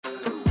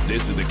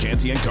This is the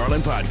Canty and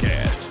Carlin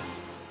podcast.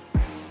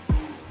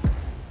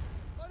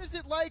 What is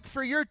it like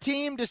for your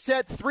team to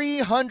set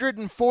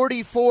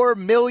 $344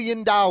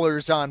 million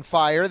on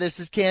fire? This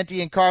is Canty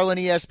and Carlin,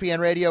 ESPN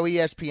Radio,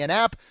 ESPN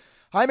app.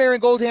 I'm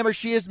Aaron Goldhammer.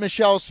 She is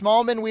Michelle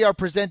Smallman. We are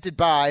presented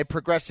by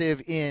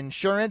Progressive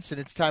Insurance, and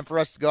it's time for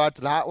us to go out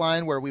to the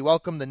hotline where we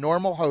welcome the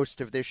normal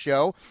host of this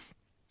show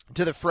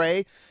to the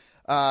fray.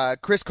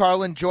 Chris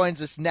Carlin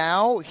joins us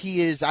now.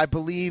 He is, I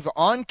believe,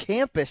 on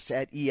campus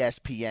at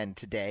ESPN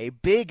today.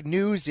 Big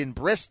news in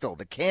Bristol.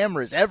 The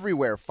cameras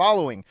everywhere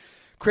following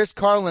Chris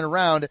Carlin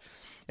around.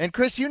 And,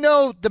 Chris, you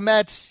know the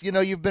Mets. You know,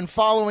 you've been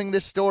following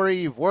this story.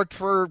 You've worked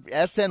for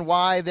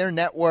SNY, their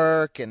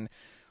network. And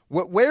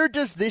where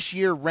does this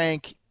year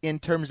rank in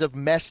terms of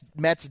Mets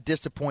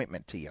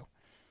disappointment to you?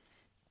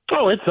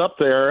 Oh, it's up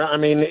there. I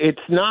mean, it's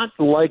not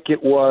like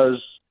it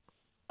was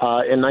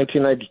in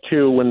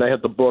 1992 when they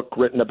had the book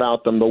written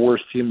about them, The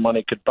Worst Team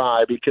Money Could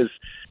Buy, because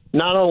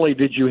not only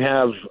did you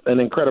have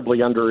an incredibly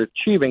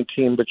underachieving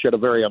team, but you had a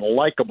very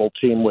unlikable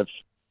team with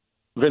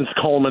Vince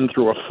Coleman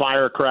threw a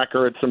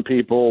firecracker at some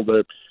people.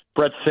 The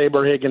Brett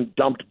Saberhagen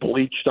dumped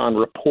bleach on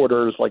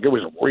reporters. Like, it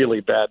was really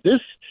bad.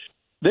 This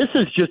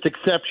is just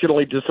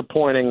exceptionally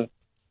disappointing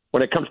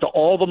when it comes to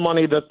all the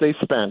money that they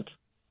spent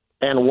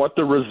and what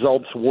the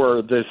results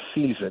were this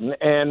season.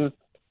 And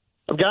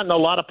I've gotten a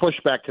lot of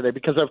pushback today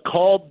because I've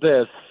called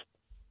this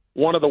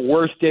one of the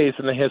worst days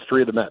in the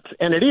history of the Mets.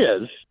 And it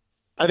is.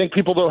 I think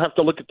people, though, have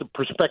to look at the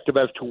perspective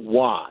as to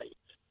why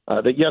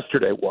that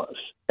yesterday was.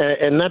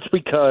 And that's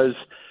because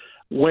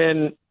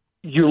when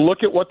you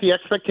look at what the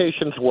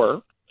expectations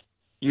were,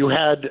 you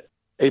had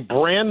a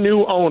brand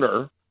new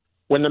owner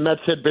when the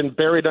Mets had been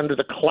buried under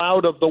the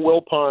cloud of the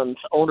Wilpons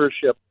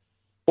ownership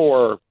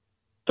for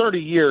 30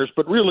 years,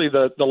 but really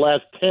the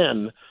last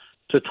 10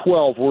 to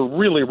 12 were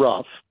really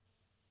rough.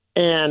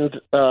 And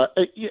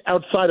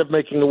outside of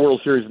making the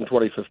World Series in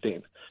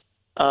 2015,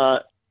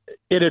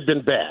 it had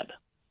been bad.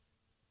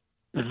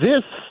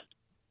 This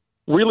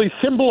really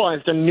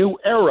symbolized a new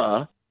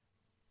era,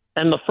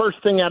 and the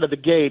first thing out of the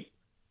gate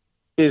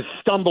is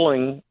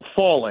stumbling,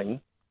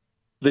 falling.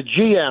 The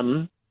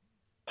GM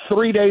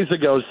 3 days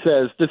ago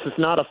says this is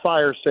not a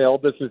fire sale,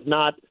 this is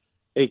not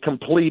a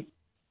complete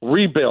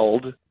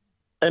rebuild,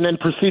 and then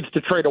proceeds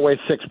to trade away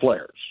 6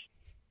 players.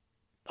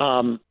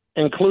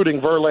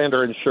 Including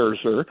Verlander and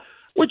Scherzer,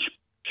 which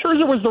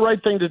Scherzer was the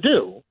right thing to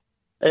do.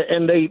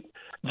 And they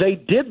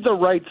did the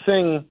right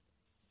thing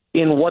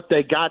in what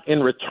they got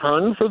in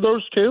return for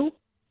those two,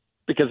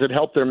 because it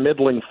helped their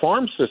middling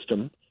farm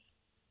system.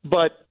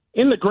 But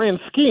in the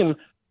grand scheme,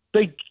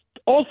 they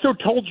also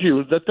told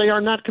you that they are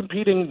not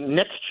competing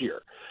next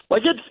year.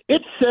 Like,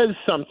 it says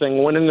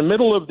something when in the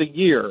middle of the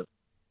year,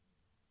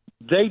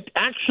 they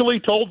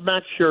actually told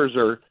Max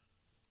Scherzer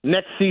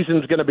next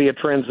season's going to be a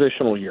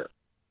transitional year.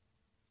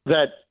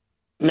 That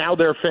now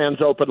their fans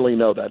openly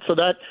know that. So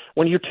that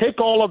when you take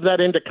all of that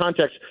into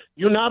context,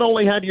 you not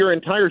only had your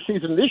entire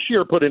season this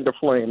year put into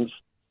flames,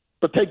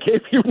 but they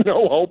gave you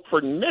no hope for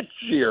next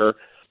year.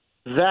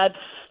 That's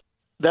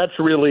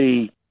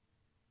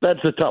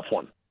a tough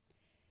one.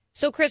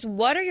 So, Chris,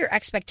 what are your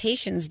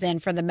expectations then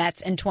for the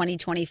Mets in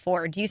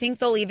 2024? Do you think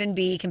they'll even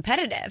be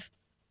competitive?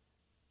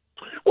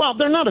 Well,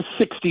 they're not a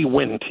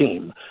 60-win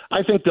team.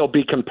 I think they'll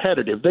be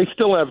competitive. They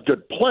still have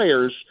good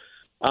players.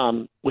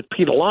 With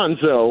Pete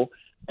Alonso,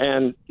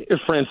 and if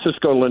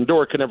Francisco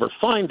Lindor can ever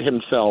find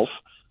himself,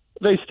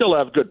 they still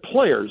have good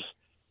players.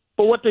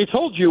 But what they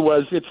told you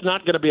was it's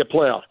not going to be a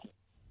playoff.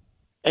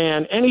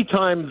 And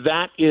anytime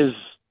that is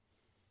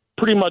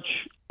pretty much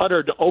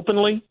uttered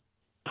openly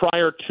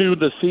prior to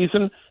the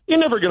season, you're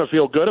never going to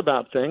feel good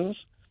about things.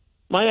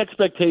 My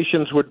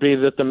expectations would be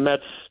that the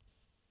Mets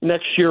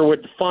next year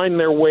would find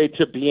their way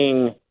to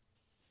being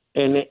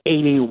an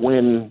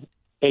 80-win,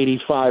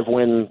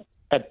 85-win,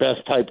 at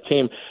best type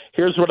team.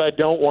 Here's what I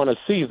don't want to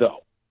see, though.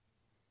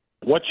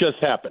 What just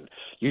happened?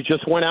 You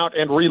just went out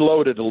and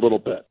reloaded a little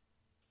bit.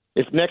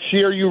 If next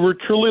year you were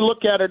truly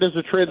look at it as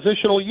a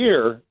transitional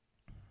year,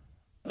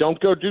 don't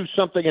go do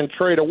something and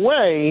trade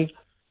away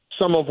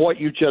some of what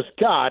you just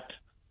got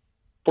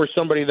for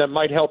somebody that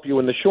might help you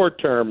in the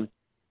short term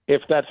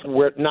if that's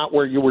not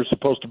where you were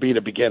supposed to be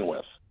to begin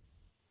with.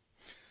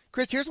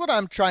 Chris, here's what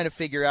I'm trying to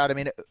figure out. I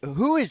mean,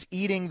 who is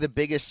eating the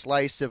biggest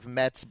slice of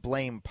Mets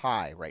blame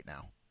pie right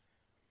now?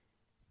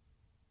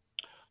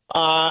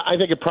 I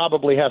think it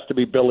probably has to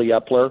be Billy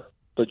Epler,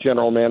 the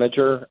general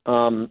manager.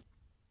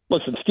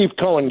 Listen, Steve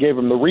Cohen gave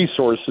him the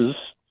resources.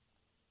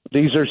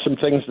 These are some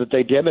things that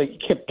they did. You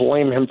can't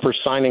blame him for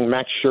signing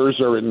Max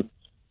Scherzer and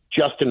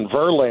Justin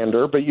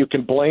Verlander, but you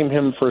can blame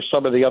him for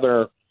some of the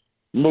other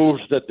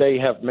moves that they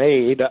have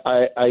made.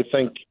 I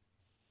think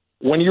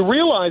when you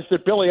realize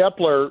that Billy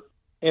Epler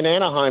in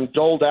Anaheim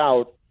doled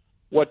out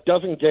what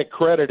doesn't get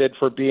credited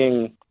for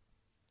being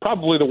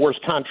probably the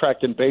worst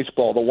contract in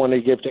baseball, the one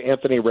he gave to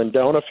Anthony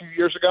Rendon a few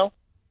years ago,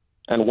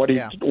 and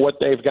what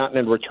they've gotten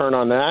in return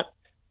on that,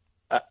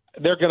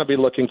 they're going to be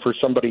looking for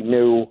somebody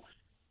new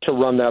to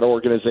run that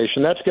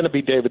organization. That's going to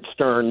be David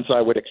Stearns,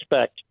 I would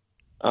expect.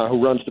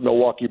 who runs the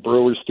Milwaukee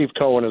Brewers. Steve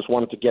Cohen has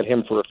wanted to get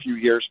him for a few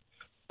years.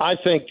 I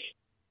think,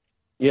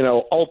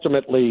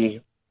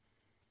 ultimately,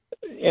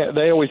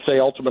 they always say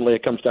ultimately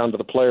it comes down to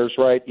the players,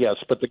 right? Yes,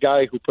 but the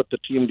guy who put the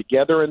team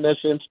together in this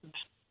instance,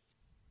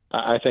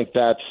 I think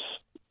that's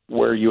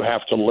where you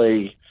have to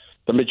lay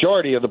the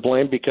majority of the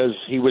blame because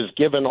he was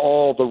given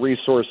all the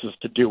resources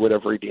to do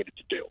whatever he needed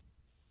to do.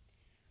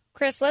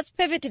 Chris, let's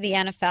pivot to the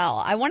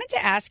NFL. I wanted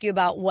to ask you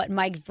about what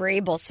Mike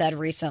Vrabel said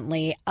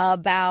recently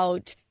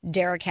about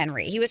Derrick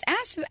Henry. He was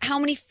asked how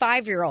many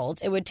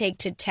 5-year-olds it would take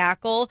to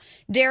tackle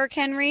Derrick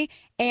Henry,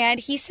 and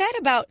he said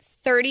about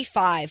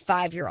 35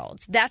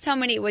 5-year-olds. That's how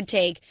many it would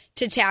take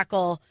to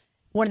tackle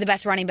one of the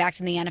best running backs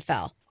in the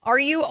NFL. Are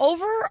you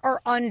over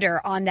or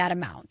under on that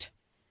amount?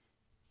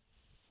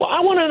 Well, I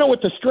want to know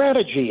what the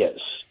strategy is.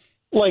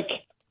 Like,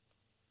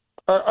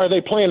 are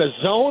they playing a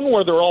zone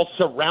where they're all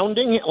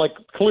surrounding it? Like,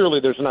 clearly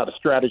there's not a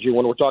strategy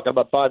when we're talking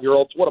about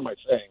 5-year-olds. What am I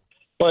saying?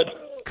 But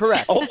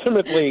correct.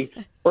 Ultimately,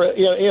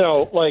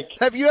 like...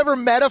 Have you ever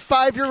met a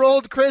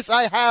 5-year-old, Chris?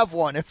 I have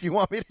one, if you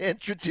want me to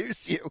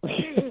introduce you.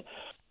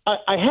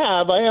 I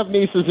have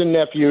nieces and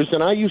nephews,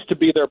 and I used to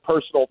be their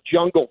personal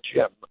jungle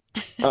gym,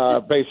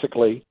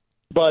 basically.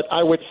 But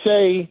I would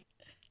say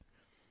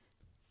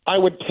I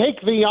would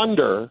take the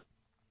under,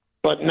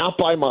 but not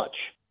by much.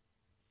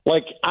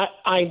 Like,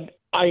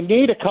 I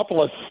need a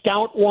couple of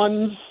stout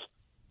ones.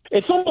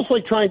 It's almost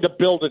like trying to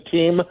build a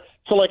team.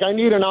 So, like, I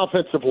need an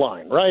offensive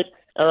line, right?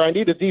 Or I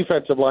need a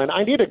defensive line.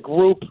 I need a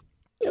group.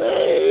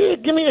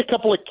 Give me a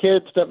couple of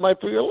kids that might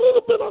be a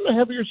little bit on the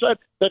heavier side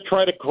that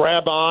try to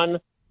grab on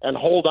and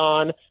hold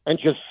on and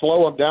just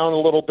slow them down a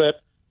little bit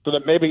so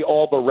that maybe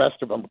all the rest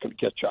of them can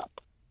catch up.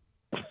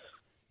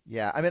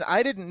 Yeah, I mean,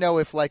 I didn't know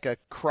if like a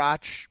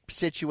crotch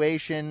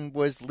situation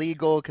was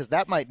legal because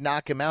that might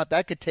knock him out.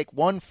 That could take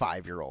one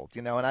 5-year-old,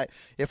 and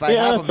if I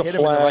have him hit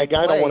him in the right place.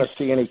 I don't want to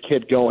see any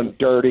kid going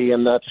dirty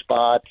in that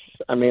spot.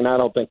 I mean, I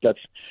don't think that's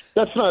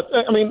not.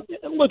 I mean,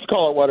 let's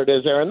call it what it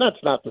is, Aaron.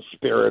 That's not the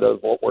spirit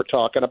of what we're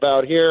talking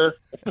about here.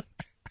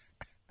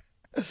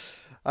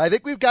 I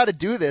think we've got to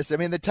do this. I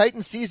mean, the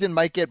Titans season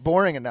might get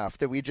boring enough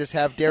that we just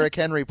have Derrick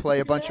Henry play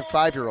a bunch of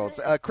 5-year-olds.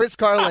 Chris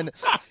Carlin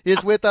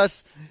is with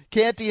us.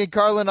 Canty and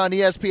Carlin on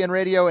ESPN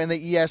Radio and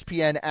the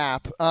ESPN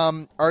app.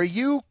 Are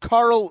you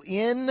Carl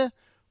in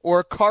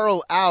or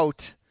Carl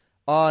out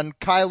on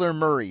Kyler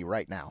Murray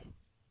right now?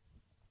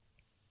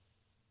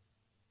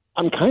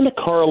 I'm kind of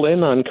Carl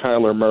in on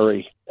Kyler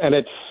Murray, and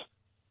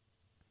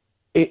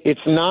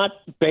it's not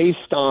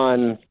based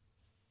on.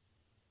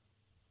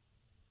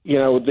 We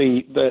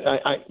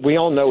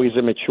all know he's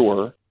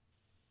immature,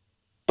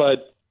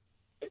 but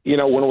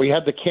when we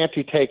had the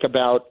Canty take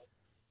about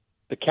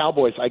the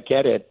Cowboys, I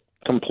get it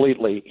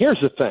completely. Here's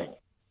the thing.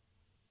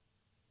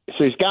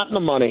 So he's gotten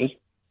the money.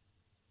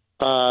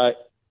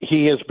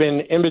 He has been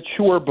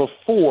immature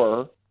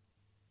before,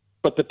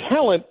 but the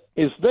talent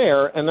is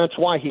there, and that's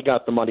why he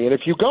got the money. And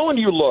if you go and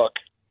you look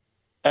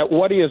at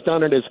what he has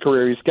done in his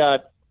career, he's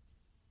got,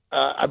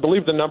 I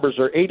believe the numbers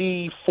are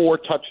 84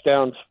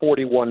 touchdowns,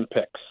 41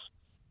 picks.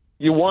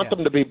 You want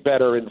them to be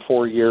better in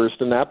 4 years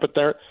than that, but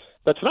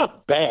that's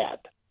not bad.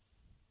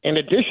 In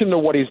addition to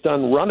what he's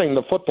done running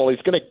the football,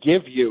 he's going to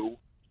give you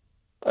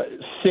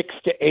 6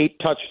 to 8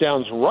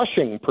 touchdowns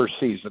rushing per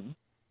season.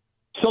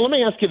 So let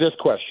me ask you this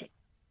question.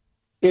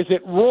 Is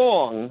it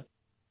wrong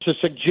to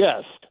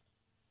suggest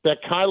that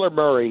Kyler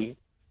Murray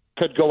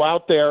could go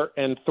out there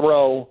and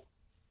throw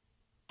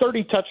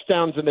 30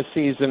 touchdowns in a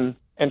season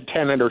and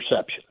 10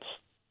 interceptions?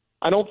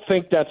 I don't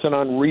think that's an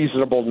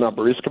unreasonable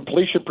number. His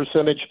completion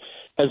percentage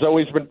has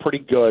always been pretty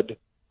good.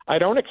 I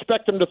don't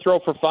expect him to throw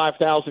for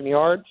 5,000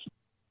 yards,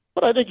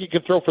 but I think he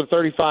could throw for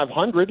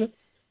 3,500.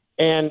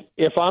 And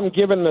if I'm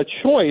given the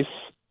choice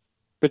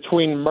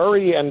between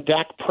Murray and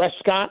Dak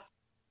Prescott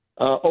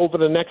over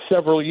the next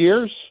several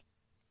years,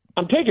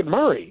 I'm taking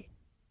Murray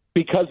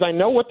because I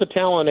know what the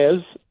talent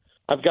is.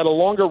 I've got a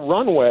longer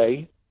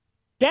runway.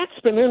 Dak's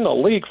been in the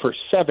league for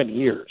 7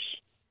 years,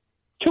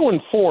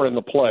 2-4 in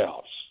the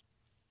playoffs.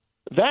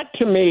 That,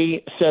 to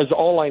me, says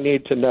all I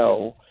need to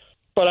know.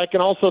 But I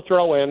can also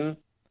throw in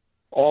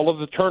all of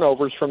the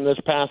turnovers from this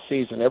past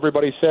season.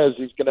 Everybody says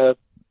he's going to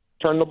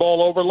turn the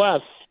ball over less.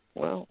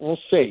 Well, we'll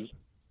see.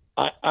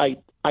 I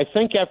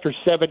think after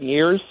 7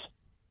 years,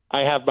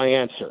 I have my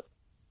answer.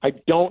 I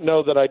don't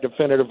know that I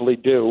definitively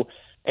do.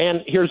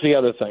 And here's the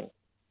other thing.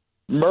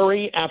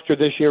 Murray, after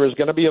this year, is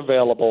going to be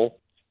available.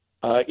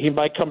 He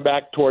might come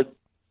back toward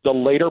the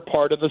later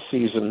part of the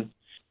season,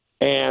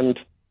 and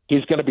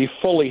he's going to be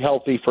fully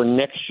healthy for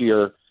next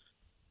year.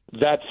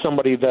 That's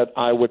somebody that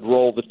I would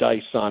roll the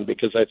dice on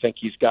because I think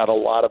he's got a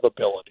lot of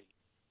ability,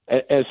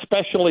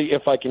 especially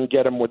if I can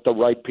get him with the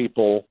right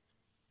people,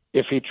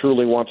 if he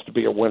truly wants to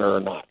be a winner or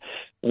not.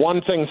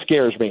 One thing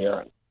scares me,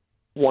 Aaron.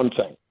 One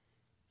thing.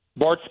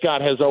 Bart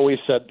Scott has always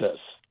said this.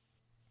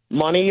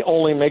 Money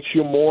only makes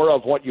you more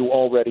of what you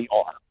already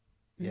are.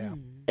 Yeah.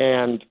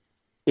 And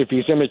if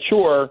he's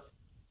immature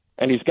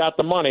and he's got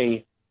the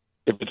money,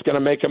 if it's going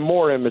to make him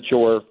more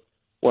immature,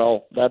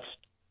 well, that's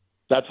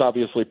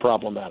obviously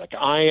problematic.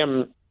 I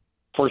am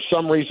for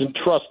some reason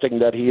trusting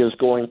that he is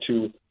going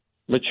to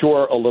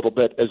mature a little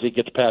bit as he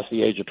gets past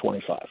the age of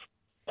 25.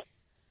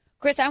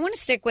 Chris, I want to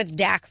stick with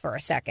Dak for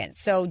a second.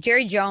 So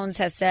Jerry Jones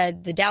has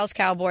said the Dallas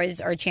Cowboys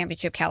are a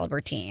championship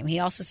caliber team. He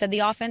also said the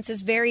offense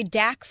is very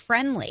Dak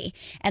friendly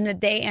and that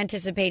they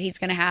anticipate he's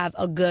going to have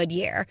a good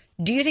year.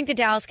 Do you think the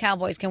Dallas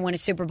Cowboys can win a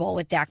Super Bowl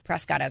with Dak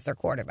Prescott as their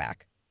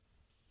quarterback?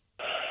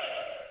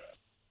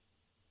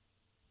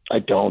 I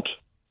don't.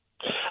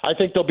 I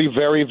think they'll be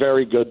very,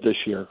 very good this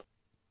year.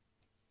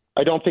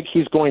 I don't think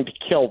he's going to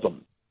kill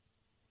them.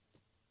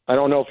 I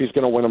don't know if he's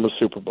going to win them a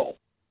Super Bowl.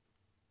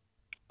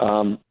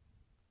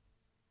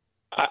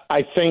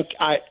 I think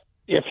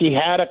if he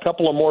had a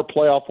couple of more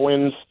playoff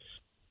wins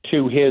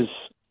to his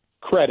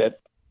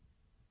credit,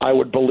 I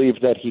would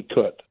believe that he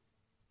could.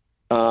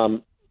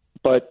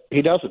 But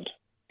he doesn't.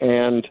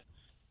 And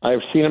I've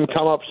seen him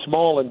come up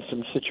small in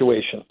some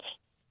situations.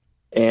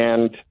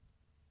 And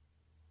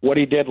what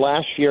he did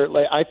last year,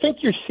 I think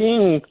you're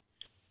seeing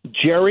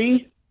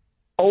Jerry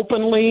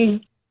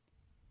openly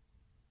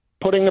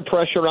putting the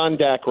pressure on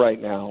Dak right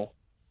now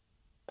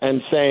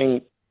and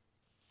saying,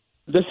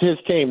 this is his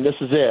team, this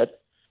is it.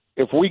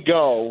 If we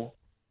go,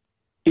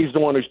 he's the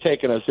one who's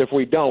taking us. If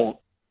we don't,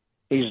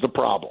 he's the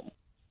problem.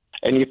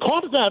 And you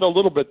caught that a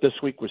little bit this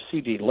week with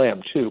C.D.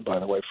 Lamb, too, by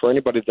the way. For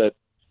anybody that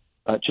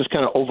just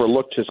kind of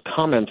overlooked his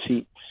comments,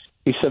 he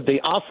said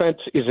the offense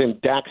is in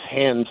Dak's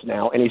hands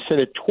now, and he said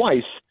it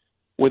twice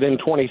within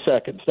 20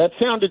 seconds. That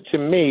sounded to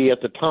me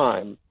at the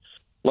time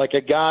like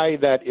a guy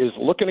that is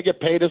looking to get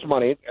paid his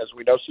money, as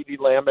we know C.D.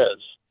 Lamb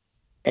is,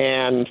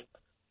 and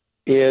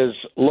is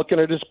looking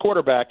at his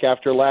quarterback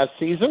after last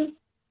season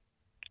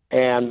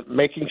and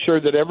making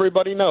sure that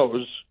everybody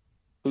knows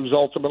who's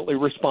ultimately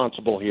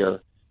responsible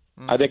here.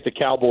 I think the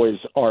Cowboys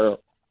are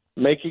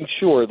making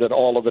sure that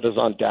all of it is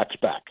on Dak's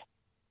back.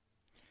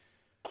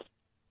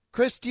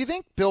 Chris, do you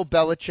think Bill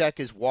Belichick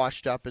is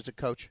washed up as a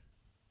coach?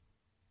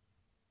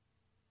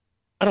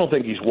 I don't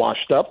think he's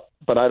washed up,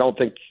 but I don't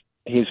think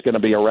he's going to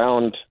be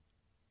around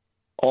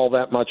all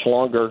that much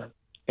longer.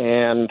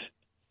 And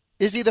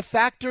is he the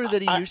factor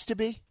that he used to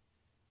be?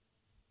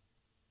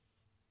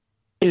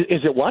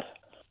 Is it what?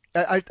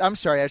 I'm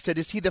sorry. I said,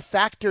 is he the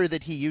factor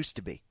that he used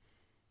to be?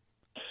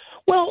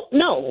 Well,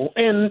 no.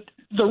 And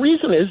the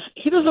reason is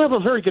he doesn't have a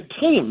very good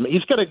team.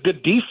 He's got a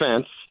good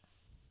defense.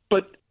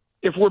 But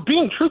if we're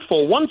being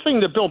truthful, one thing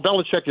that Bill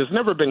Belichick has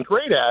never been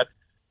great at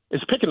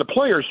is picking the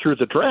players through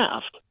the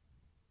draft.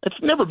 It's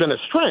never been a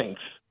strength.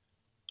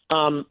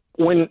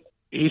 When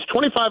he's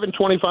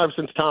 25-25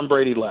 since Tom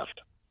Brady left,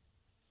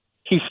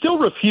 he still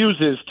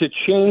refuses to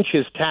change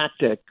his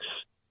tactics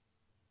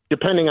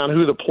depending on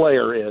who the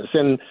player is.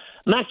 And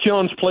Mac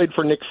Jones played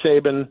for Nick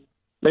Saban.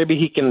 Maybe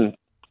he can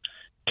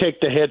take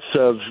the hits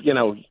of,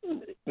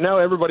 now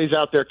everybody's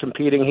out there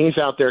competing. He's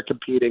out there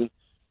competing.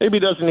 Maybe he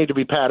doesn't need to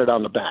be patted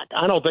on the back.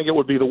 I don't think it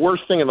would be the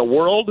worst thing in the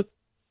world,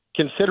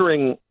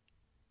 considering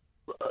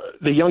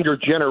the younger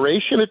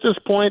generation at this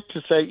point,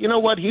 to say, you know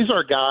what, he's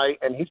our guy,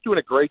 and he's doing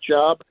a great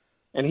job,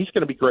 and he's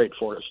going to be great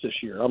for us this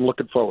year. I'm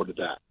looking forward to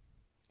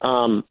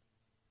that.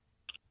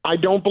 I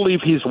don't believe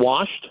he's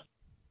washed.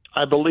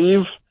 I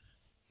believe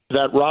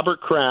that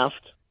Robert Kraft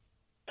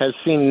has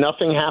seen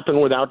nothing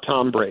happen without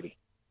Tom Brady.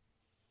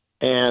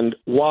 And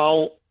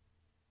while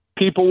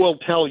people will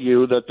tell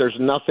you that there's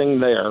nothing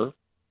there,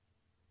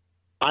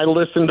 I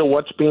listen to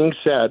what's being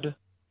said.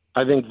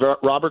 I think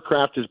Robert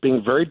Kraft is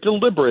being very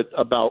deliberate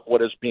about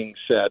what is being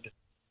said.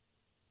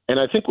 And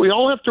I think we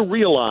all have to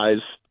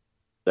realize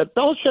that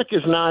Belichick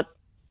is not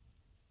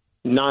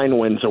 9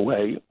 wins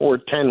away or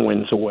 10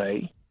 wins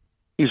away.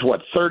 He's,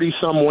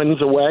 30-some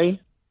wins away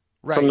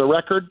from the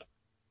record?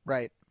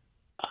 Right.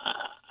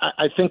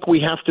 I think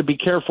we have to be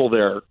careful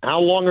there. How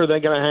long are they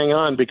going to hang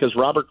on? Because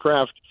Robert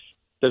Kraft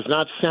does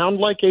not sound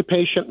like a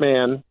patient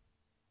man.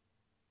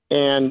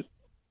 And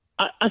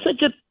I think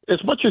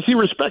as much as he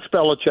respects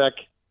Belichick,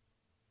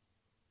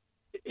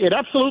 it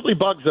absolutely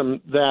bugs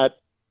him that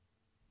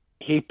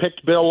he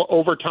picked Bill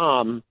over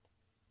Tom.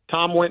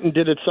 Tom went and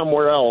did it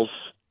somewhere else,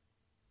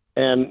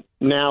 and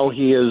now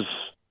he is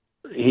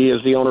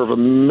the owner of a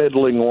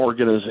middling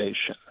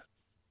organization.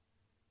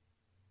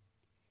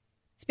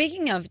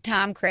 Speaking of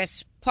Tom,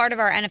 Chris, part of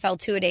our NFL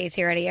Two-A-Days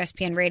here at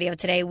ESPN Radio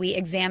today, we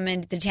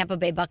examined the Tampa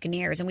Bay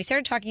Buccaneers, and we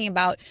started talking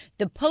about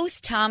the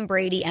post-Tom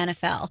Brady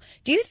NFL.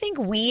 Do you think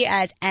we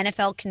as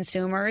NFL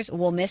consumers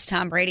will miss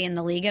Tom Brady in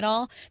the league at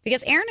all?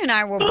 Because Aaron and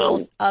I were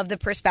both of the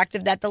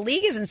perspective that the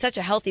league is in such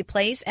a healthy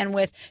place, and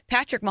with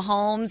Patrick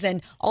Mahomes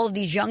and all of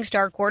these young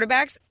star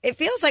quarterbacks, it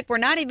feels like we're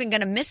not even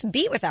going to miss a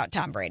beat without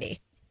Tom Brady.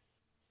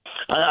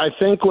 I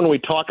think when we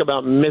talk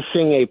about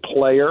missing a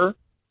player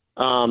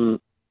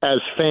as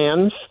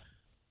fans,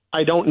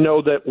 I don't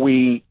know that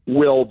we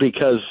will,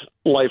 because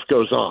life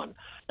goes on.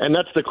 And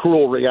that's the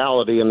cruel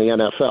reality in the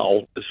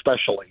NFL,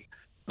 especially.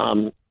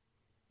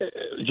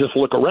 Just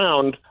look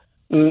around.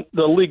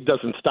 The league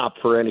doesn't stop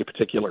for any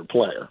particular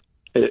player.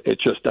 It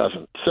just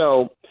doesn't.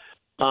 So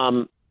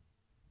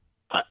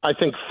I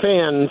think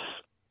fans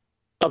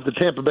of the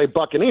Tampa Bay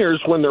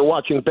Buccaneers, when they're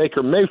watching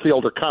Baker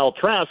Mayfield or Kyle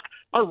Trask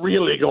are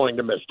really going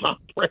to miss Tom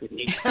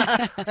Brady.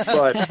 I'm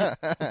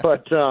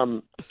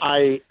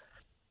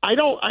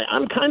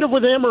kind of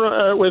with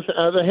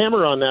the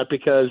hammer on that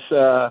because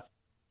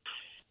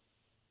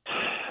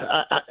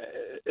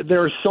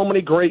there are so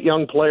many great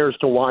young players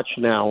to watch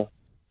now,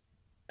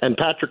 and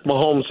Patrick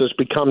Mahomes has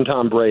become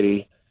Tom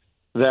Brady,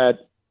 that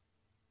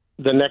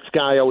the next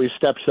guy always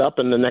steps up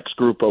and the next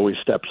group always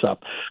steps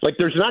up. Like,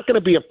 there's not going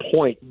to be a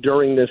point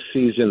during this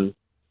season,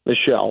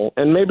 Michelle,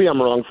 and maybe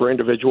I'm wrong for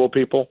individual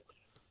people,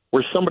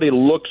 where somebody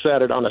looks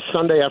at it on a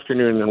Sunday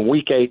afternoon in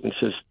week 8 and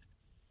says,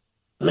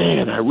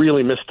 man, I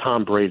really miss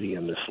Tom Brady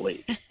in this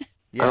league.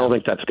 Yeah. I don't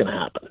think that's going to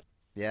happen.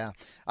 Yeah,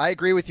 I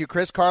agree with you.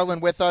 Chris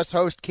Carlin with us,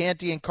 host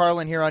Canty and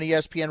Carlin here on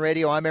ESPN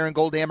Radio. I'm Aaron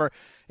Goldhammer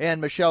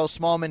and Michelle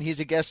Smallman. He's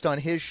a guest on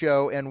his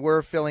show, and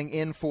we're filling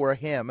in for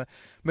him.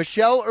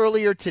 Michelle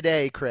earlier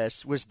today,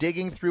 Chris, was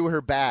digging through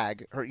her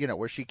bag,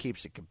 where she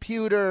keeps a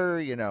computer,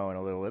 and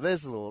a little of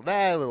this, a little of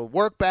that, a little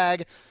work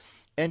bag,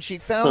 and she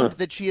found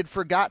that she had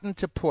forgotten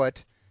to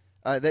put,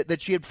 I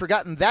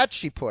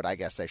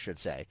guess I should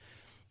say,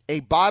 a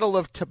bottle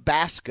of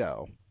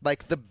Tabasco,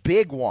 like the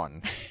big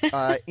one,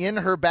 in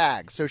her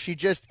bag. So she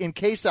just, in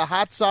case a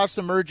hot sauce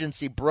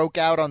emergency broke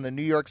out on the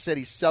New York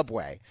City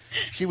subway,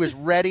 she was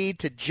ready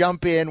to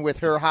jump in with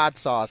her hot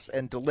sauce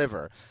and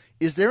deliver.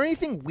 Is there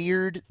anything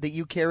weird that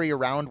you carry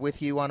around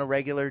with you on a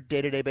regular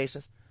day-to-day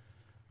basis?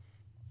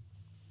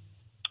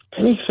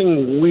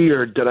 Anything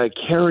weird that I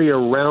carry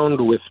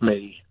around with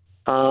me?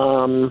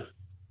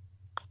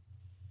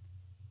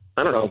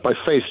 I don't know. My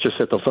face just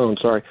hit the phone.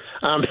 Sorry.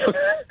 I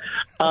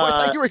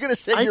thought you were going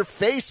to say your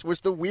face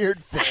was the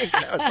weird thing.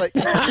 I was like,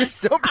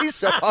 don't be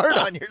so hard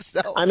on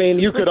yourself. I mean,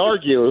 you could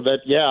argue that,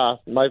 yeah,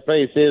 my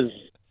face is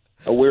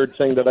a weird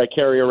thing that I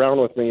carry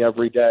around with me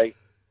every day.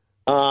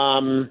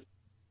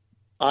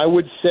 I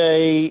would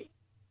say,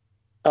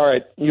 all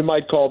right, you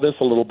might call this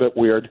a little bit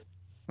weird.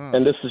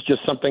 And this is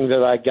just something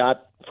that I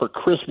got for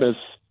Christmas,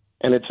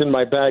 and it's in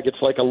my bag.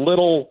 It's like a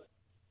little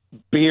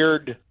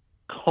beard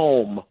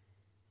comb.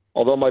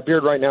 Although my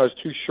beard right now is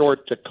too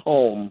short to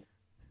comb,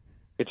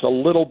 it's a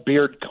little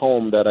beard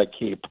comb that I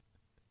keep.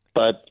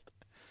 But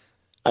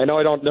I know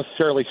I don't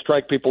necessarily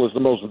strike people as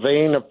the most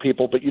vain of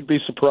people, but you'd be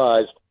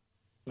surprised.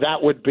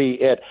 That would be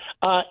it.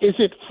 Is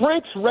it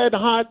Frank's Red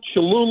Hot,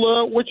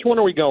 Cholula? Which one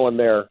are we going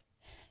there?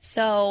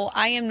 So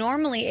I am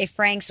normally a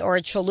Frank's or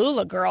a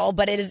Cholula girl,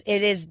 but it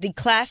is the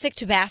classic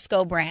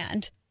Tabasco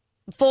brand.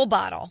 Full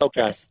bottle.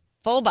 Okay. Yes,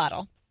 full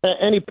bottle.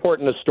 Any port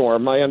in a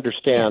storm, I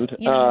understand.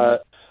 Yeah,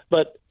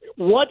 but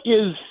what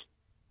is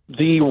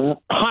the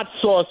hot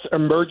sauce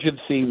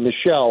emergency,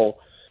 Michelle,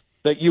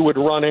 that you would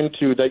run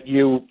into that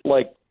you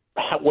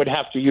would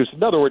have to use?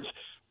 In other words,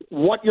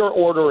 what you're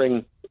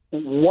ordering,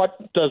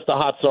 what does the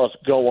hot sauce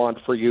go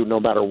on for you no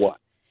matter what?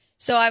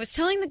 So I was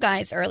telling the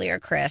guys earlier,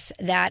 Chris,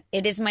 that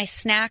it is my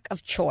snack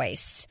of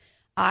choice.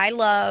 I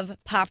love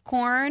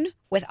popcorn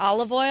with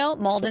olive oil,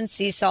 Malden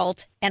sea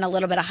salt, and a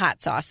little bit of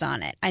hot sauce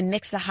on it. I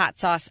mix the hot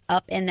sauce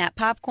up in that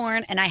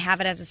popcorn, and I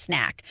have it as a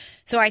snack.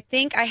 So I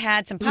think I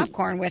had some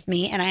popcorn with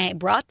me, and I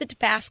brought the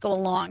Tabasco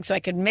along so I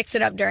could mix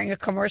it up during a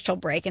commercial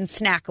break and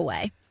snack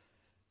away.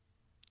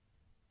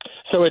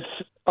 So it's,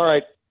 all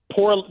right,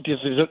 so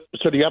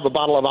do you have a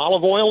bottle of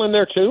olive oil in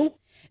there too?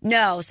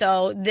 No,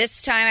 so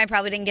this time I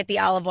probably didn't get the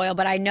olive oil,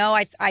 but I know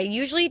I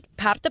usually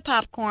pop the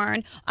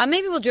popcorn.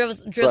 Maybe we'll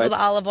drizzle the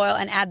olive oil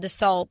and add the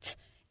salt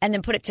and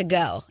then put it to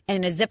go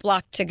in a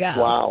Ziploc to go.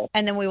 Wow.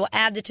 And then we will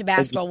add the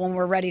Tabasco when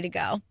we're ready to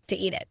go to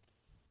eat it.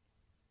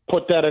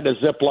 Put that in a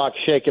Ziploc,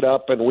 shake it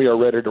up, and we are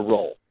ready to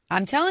roll.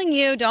 I'm telling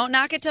you, don't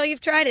knock it till you've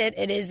tried it.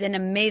 It is an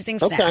amazing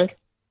snack. Okay.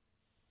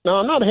 No,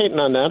 I'm not hating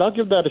on that. I'll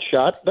give that a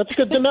shot. That's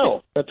good to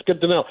know. That's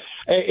good to know.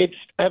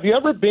 Have you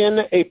ever been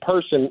a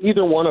person,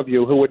 either one of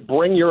you, who would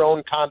bring your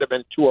own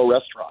condiment to a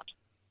restaurant?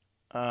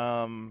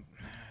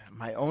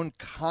 My own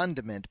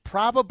condiment?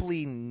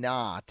 Probably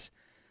not.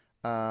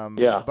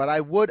 Yeah. But I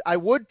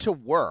would to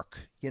work.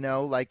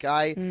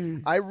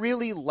 I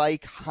really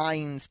like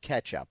Heinz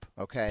ketchup.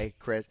 Okay,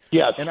 Chris.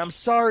 Yes. And I'm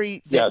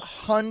sorry that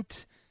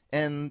Hunt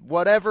and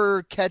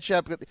whatever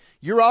ketchup,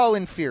 you're all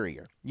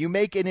inferior. You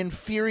make an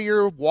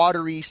inferior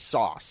watery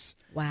sauce.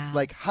 Wow.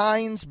 Like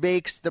Heinz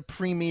makes the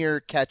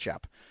premier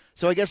ketchup.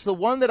 So I guess the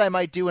one that I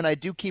might do, and I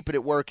do keep it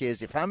at work,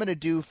 is if I'm going to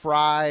do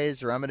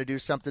fries or I'm going to do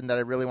something that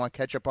I really want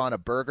ketchup on, a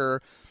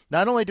burger,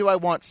 not only do I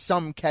want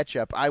some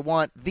ketchup, I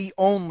want the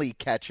only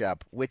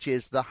ketchup, which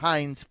is the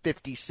Heinz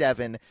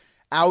 57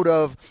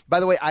 by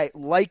the way, I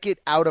like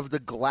it out of the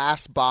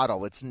glass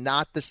bottle. It's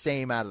not the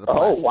same out of the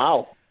plastic. Oh,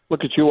 wow.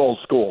 Look at you, old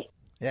school.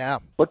 Yeah.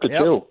 Look at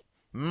you.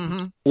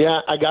 Mm-hmm.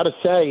 Yeah, I got to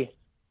say,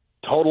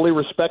 totally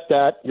respect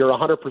that. You're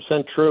 100%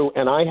 true.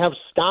 And I have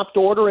stopped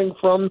ordering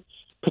from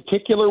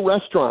particular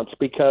restaurants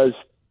because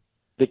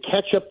the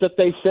ketchup that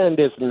they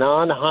send is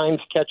non-Heinz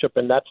ketchup,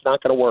 and that's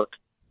not going to work.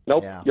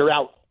 Nope, You're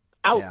out.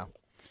 Out. Yeah.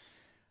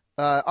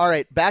 All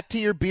right, back to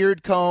your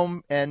beard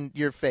comb and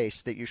your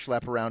face that you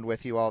schlep around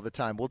with you all the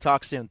time. We'll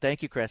talk soon.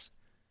 Thank you, Chris.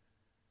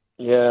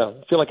 Yeah,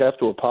 I feel like I have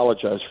to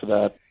apologize for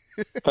that.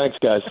 Thanks,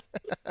 guys.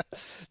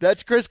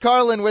 That's Chris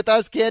Carlin with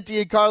us,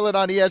 Canty and Carlin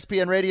on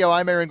ESPN Radio.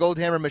 I'm Aaron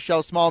Goldhammer,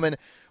 Michelle Smallman.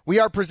 We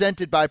are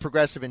presented by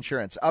Progressive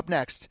Insurance. Up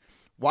next,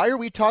 why are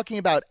we talking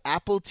about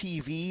Apple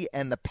TV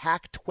and the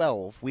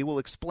Pac-12? We will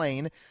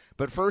explain.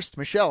 But first,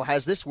 Michelle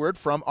has this word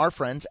from our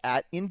friends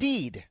at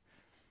Indeed.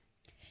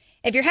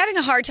 If you're having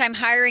a hard time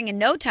hiring in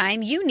no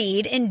time, you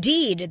need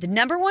Indeed, the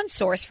 #1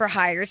 source for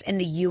hires in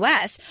the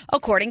U.S.,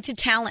 according to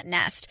Talent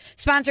Nest.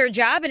 Sponsor a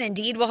job and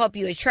Indeed will help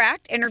you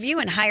attract, interview,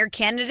 and hire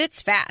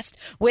candidates fast.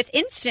 With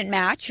Instant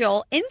Match,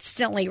 you'll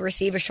instantly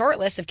receive a short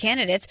list of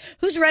candidates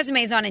whose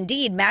resumes on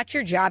Indeed match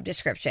your job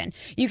description.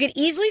 You can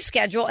easily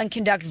schedule and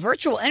conduct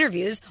virtual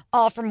interviews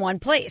all from one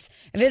place.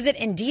 Visit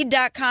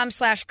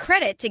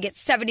Indeed.com/credit to get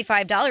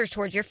 $75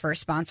 towards your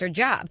first sponsored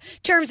job.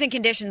 Terms and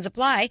conditions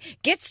apply.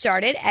 Get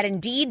started at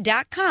Indeed.com/credit.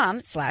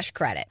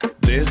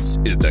 This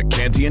is the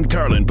Canty and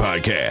Carlin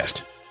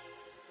podcast.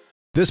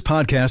 This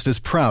podcast is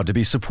proud to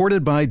be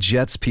supported by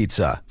Jets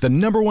Pizza, the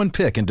 #1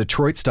 pick in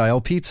Detroit-style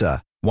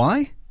pizza.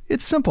 Why?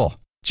 It's simple.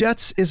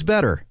 Jets is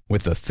better.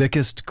 With the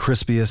thickest,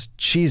 crispiest,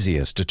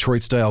 cheesiest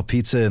Detroit-style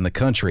pizza in the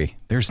country,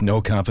 there's no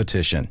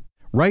competition.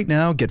 Right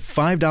now, get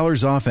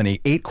 $5 off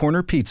any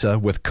 8-corner pizza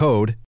with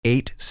code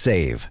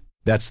 8SAVE.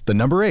 That's the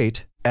number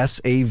 8,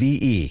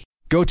 SAVE.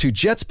 Go to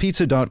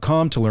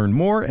jetspizza.com to learn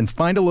more and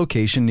find a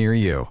location near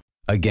you.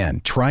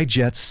 Again, try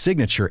Jet's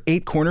signature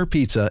 8-corner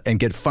pizza and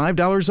get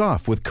 $5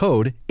 off with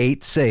code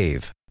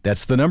 8SAVE.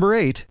 That's the number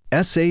 8,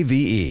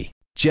 SAVE.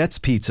 Jet's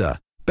Pizza.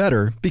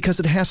 Better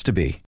because it has to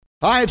be.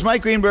 Hi, it's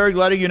Mike Greenberg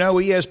letting you know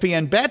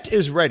ESPN Bet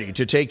is ready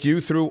to take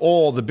you through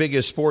all the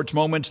biggest sports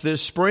moments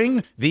this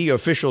spring. The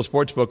official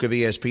sportsbook of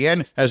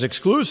ESPN has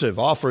exclusive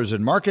offers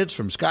and markets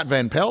from Scott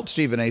Van Pelt,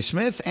 Stephen A.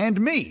 Smith,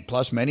 and me,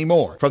 plus many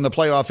more. From the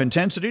playoff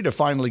intensity to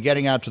finally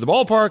getting out to the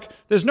ballpark,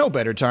 there's no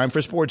better time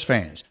for sports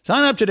fans.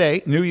 Sign up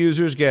today. New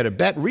users get a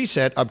bet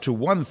reset up to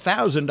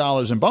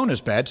 $1,000 in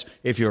bonus bets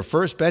if your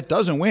first bet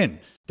doesn't win.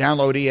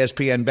 Download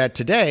ESPN Bet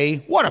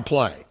today. What a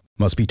play.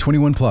 Must be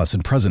 21 plus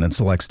and present in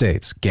select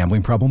states.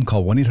 Gambling problem?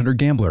 Call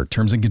 1-800-GAMBLER.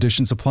 Terms and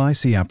conditions apply.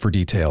 See app for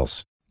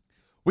details.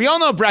 We all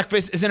know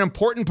breakfast is an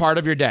important part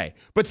of your day.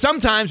 But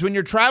sometimes when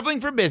you're traveling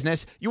for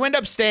business, you end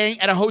up staying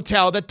at a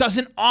hotel that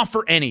doesn't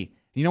offer any.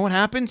 You know what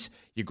happens?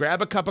 You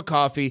grab a cup of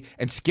coffee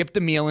and skip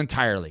the meal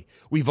entirely.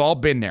 We've all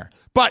been there.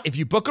 But if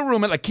you book a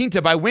room at La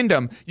Quinta by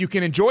Wyndham, you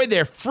can enjoy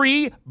their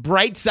free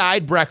Bright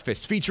Side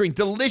breakfast featuring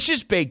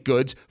delicious baked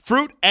goods,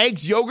 fruit,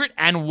 eggs, yogurt,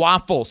 and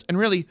waffles. And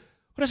really,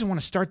 who doesn't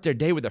want to start their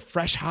day with a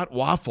fresh, hot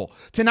waffle?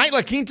 Tonight,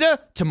 La Quinta,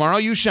 tomorrow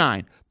you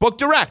shine. Book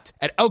direct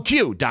at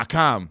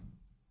LQ.com.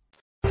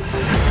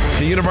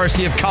 The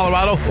University of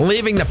Colorado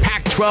leaving the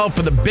Pac-12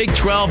 for the Big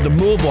 12. The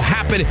move will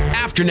happen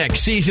after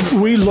next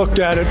season. We looked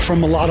at it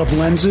from a lot of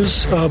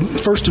lenses.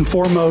 First and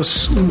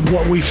foremost,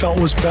 what we felt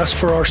was best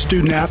for our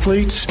student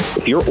athletes.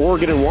 If you're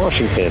Oregon and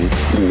Washington,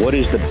 what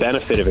is the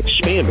benefit of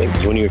expanding?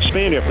 Because when you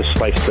expand, you have to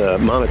slice the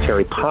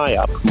monetary pie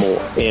up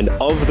more. And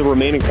of the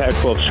remaining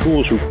Pac-12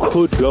 schools who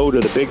could go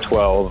to the Big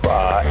 12,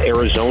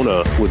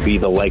 Arizona would be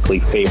the likely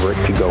favorite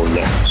to go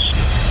next.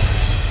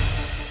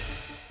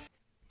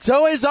 It's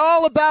always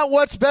all about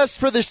what's best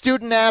for the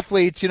student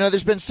athletes. You know,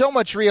 there's been so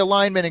much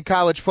realignment in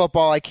college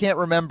football. I can't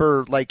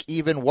remember,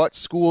 even what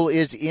school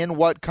is in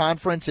what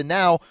conference. And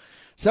now,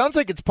 sounds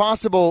like it's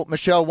possible,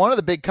 Michelle, one of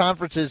the big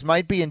conferences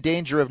might be in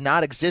danger of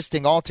not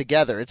existing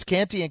altogether. It's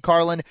Canty and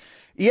Carlin,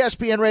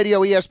 ESPN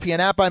Radio, ESPN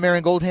app. I'm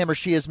Aaron Goldhammer.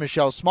 She is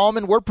Michelle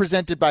Smallman. We're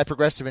presented by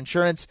Progressive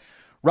Insurance.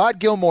 Rod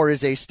Gilmore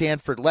is a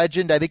Stanford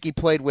legend. I think he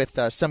played with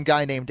some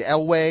guy named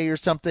Elway or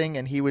something,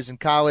 and he was in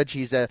college.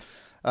 He's a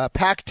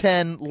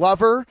Pac-10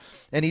 lover,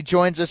 and he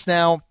joins us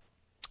now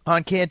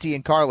on Canty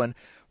and Carlin.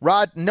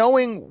 Rod,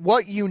 knowing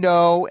what you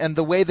know and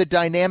the way the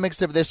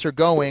dynamics of this are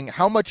going,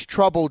 how much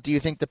trouble do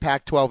you think the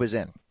Pac-12 is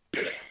in?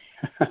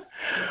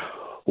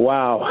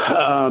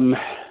 Wow.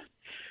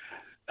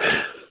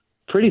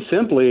 Pretty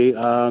simply,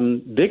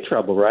 big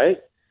trouble, right?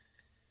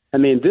 I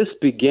mean, this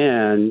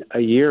began a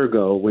year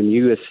ago when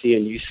USC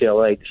and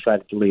UCLA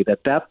decided to leave.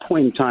 At that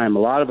point in time, a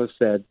lot of us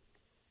said,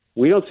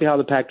 we don't see how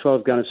the Pac-12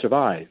 is going to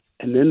survive.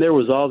 And then there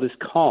was all this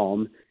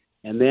calm.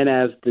 And then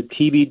as the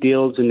TV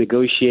deals and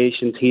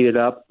negotiations heated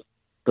up,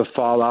 the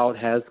fallout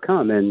has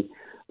come. And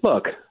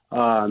look,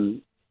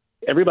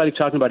 everybody's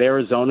talking about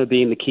Arizona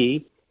being the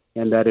key,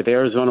 and that if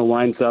Arizona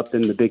winds up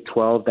in the Big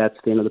 12, that's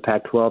the end of the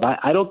Pac-12.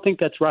 I don't think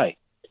that's right.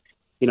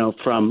 You know,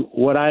 from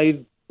what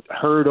I've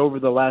heard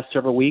over the last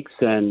several weeks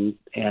and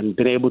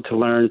been able to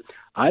learn,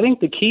 I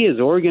think the key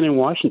is Oregon and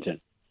Washington.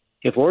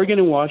 If Oregon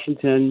and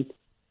Washington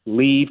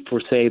leave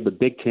for, say, the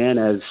Big 10,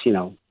 as, you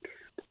know,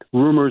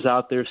 rumors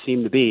out there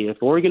seem to be,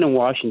 if Oregon and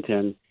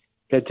Washington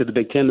head to the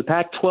Big 10, the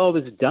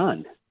Pac-12 is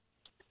done.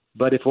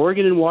 But if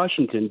Oregon and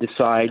Washington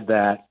decide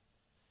that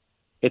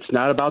it's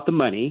not about the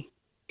money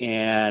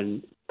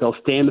and they'll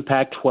stay in the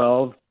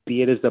Pac-12,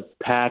 be it as a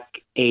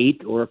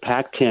Pac-8 or a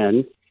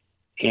Pac-10,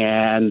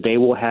 and they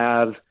will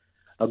have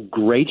a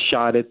great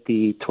shot at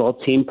the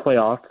 12-team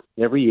playoff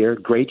every year,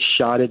 great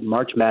shot at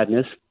March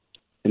Madness,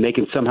 and they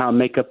can somehow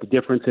make up the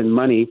difference in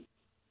money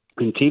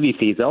in TV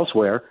fees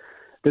elsewhere,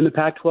 then the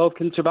Pac-12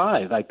 can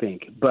survive, I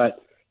think.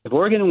 But if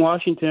Oregon and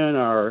Washington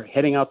are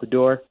heading out the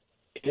door,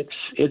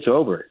 it's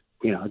over.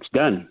 It's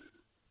done.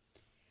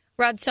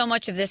 Rod, so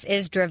much of this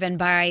is driven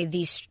by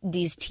these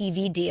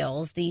TV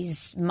deals,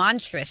 these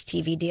monstrous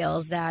TV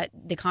deals that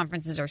the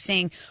conferences are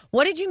seeing.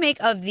 What did you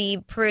make of the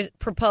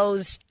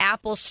proposed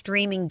Apple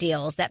streaming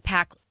deals that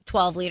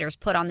Pac-12 leaders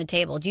put on the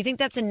table? Do you think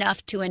that's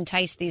enough to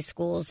entice these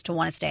schools to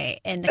want to stay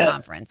in the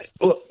conference?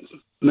 Well,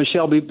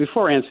 Michelle,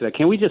 before I answer that,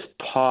 can we just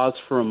pause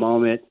for a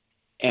moment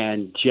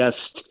and just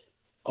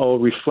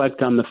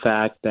reflect on the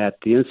fact that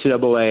the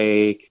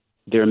NCAA,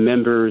 their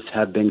members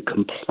have been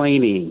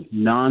complaining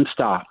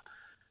nonstop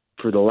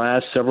for the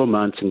last several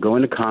months and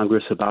going to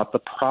Congress about the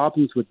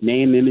problems with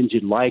name, image,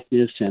 and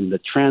likeness and the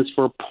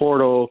transfer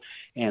portal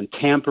and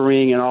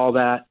tampering and all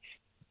that.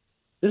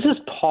 Let's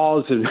just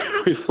pause and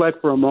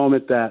reflect for a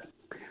moment that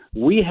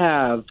we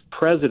have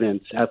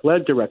presidents,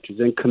 athletic directors,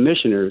 and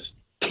commissioners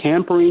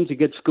tampering to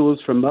get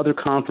schools from other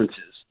conferences.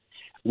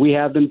 We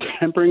have them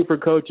tampering for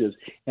coaches,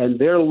 and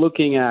they're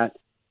looking at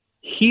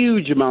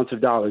huge amounts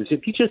of dollars.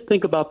 If you just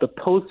think about the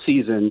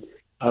postseason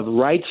of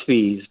rights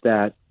fees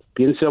that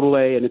the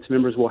NCAA and its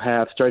members will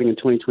have starting in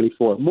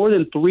 2024, more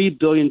than $3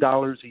 billion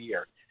a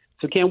year.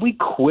 So can we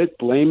quit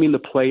blaming the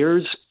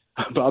players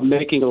about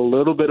making a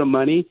little bit of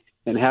money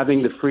and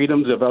having the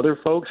freedoms of other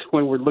folks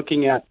when we're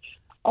looking at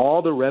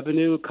all the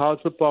revenue? College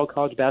football,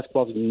 college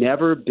basketball has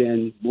never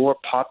been more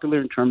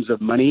popular in terms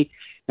of money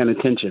and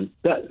attention.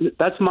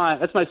 That's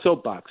my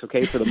soapbox,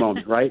 okay, for the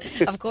moment, right?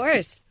 Of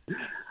course.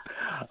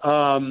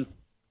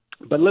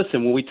 But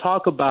listen, when we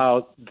talk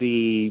about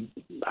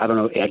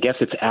I guess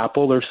it's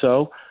Apple or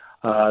so,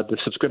 the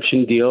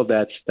subscription deal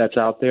that's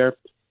out there,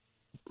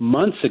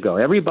 months ago,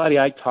 everybody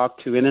I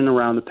talked to in and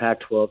around the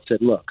Pac-12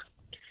 said, look,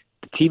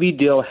 the TV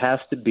deal has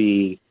to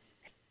be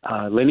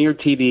linear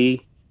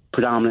TV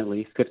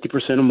predominantly,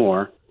 50% or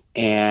more,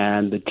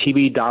 and the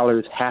TV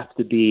dollars have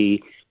to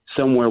be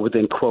somewhere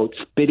within, quote,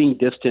 spitting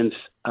distance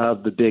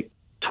of the Big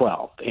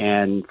 12.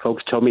 And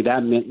folks told me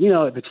that meant,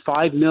 if it's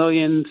 5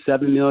 million,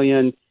 7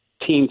 million,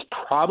 teams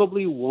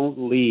probably won't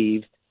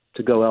leave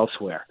to go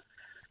elsewhere.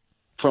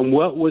 From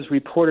what was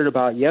reported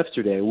about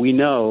yesterday, we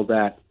know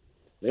that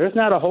there's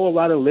not a whole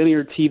lot of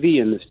linear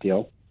TV in this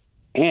deal,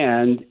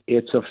 and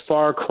it's a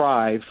far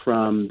cry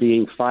from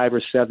being $5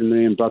 or $7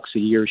 million a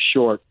year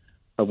short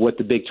of what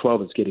the Big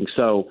 12 is getting.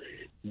 So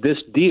this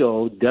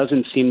deal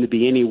doesn't seem to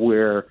be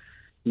anywhere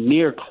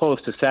near close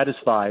to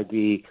satisfy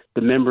the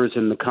members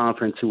in the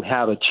conference who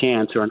have a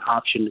chance or an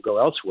option to go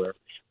elsewhere,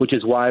 which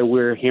is why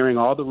we're hearing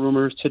all the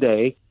rumors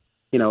today,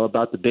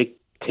 about the Big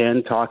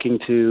Ten talking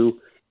to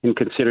and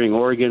considering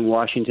Oregon,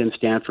 Washington,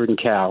 Stanford, and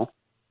Cal,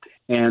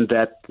 and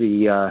that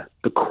the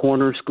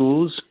corner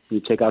schools, you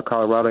take out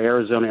Colorado,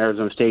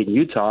 Arizona State, and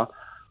Utah,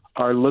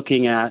 are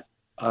looking at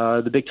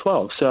the Big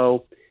 12.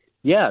 So,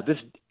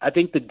 I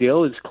think the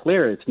deal is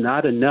clear. It's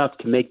not enough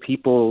to make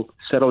people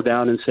settle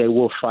down and say,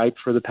 we'll fight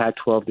for the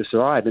Pac-12 to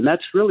survive. And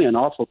that's really an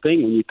awful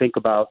thing when you think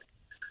about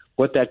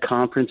what that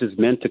conference has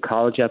meant to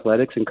college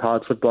athletics and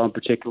college football in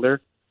particular,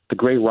 the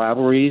great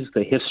rivalries,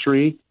 the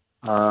history.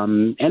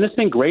 And it's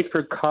been great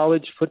for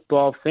college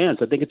football fans.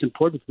 I think it's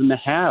important for them to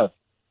have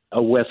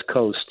a West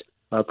Coast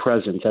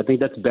presence. I think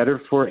that's better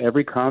for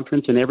every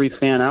conference and every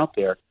fan out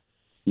there.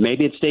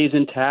 Maybe it stays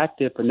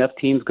intact if enough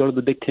teams go to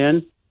the Big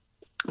Ten.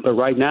 But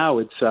right now,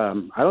 I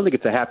don't think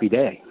it's a happy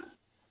day.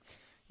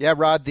 Yeah,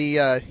 Rod,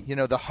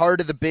 the heart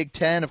of the Big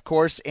Ten, of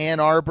course, Ann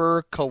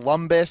Arbor,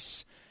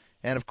 Columbus,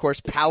 and, of course,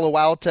 Palo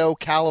Alto,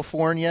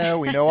 California.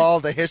 We know all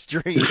the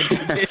history and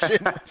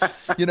tradition,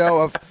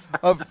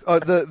 of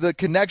the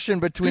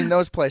connection between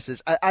those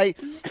places. I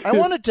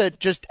wanted to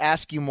just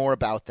ask you more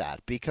about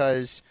that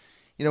because,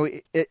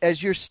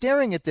 as you're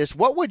staring at this,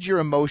 what would your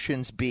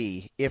emotions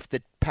be if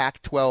the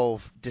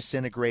Pac-12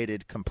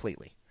 disintegrated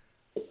completely?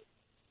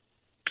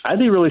 I'd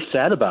be really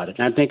sad about it,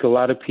 and I think a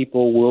lot of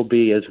people will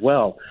be as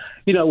well.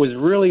 It was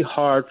really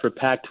hard for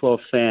Pac-12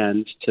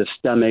 fans to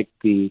stomach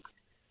the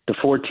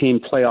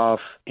 4-team playoff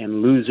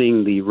and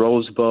losing the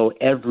Rose Bowl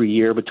every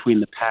year between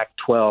the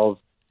Pac-12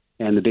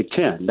 and the Big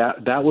Ten.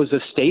 That was a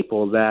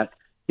staple that,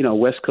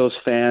 West Coast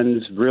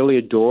fans really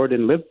adored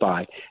and lived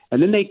by.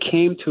 And then they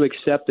came to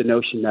accept the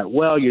notion that,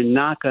 well, you're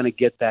not going to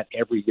get that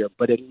every year,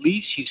 but at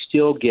least you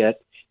still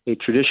get a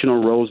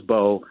traditional Rose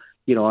Bowl,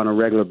 on a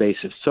regular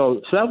basis.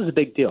 So that was a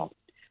big deal.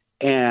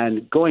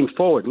 And going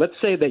forward, let's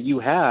say that you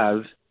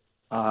have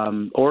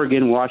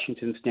Oregon,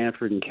 Washington,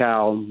 Stanford, and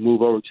Cal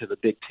move over to the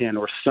Big Ten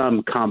or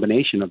some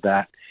combination of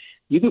that.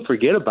 You can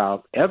forget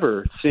about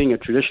ever seeing a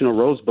traditional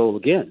Rose Bowl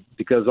again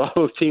because all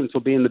those teams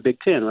will be in the Big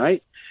Ten,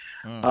 right?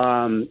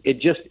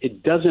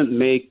 It doesn't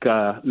make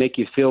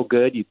you feel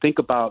good. You think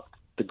about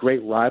the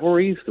great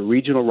rivalries, the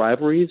regional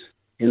rivalries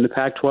in the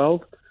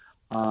Pac-12.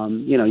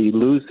 You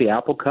lose the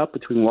Apple Cup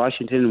between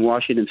Washington and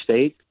Washington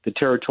State, the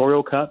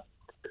Territorial Cup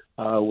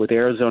with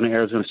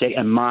Arizona State,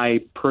 and my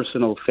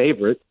personal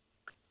favorite,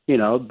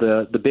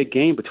 the big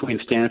game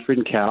between Stanford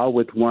and Cal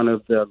with one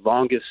of the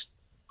longest,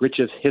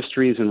 richest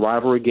histories and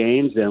rivalry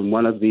games and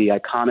one of the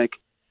iconic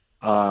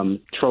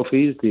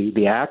trophies,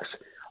 the Axe.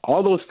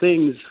 all those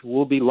things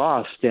will be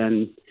lost.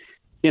 And,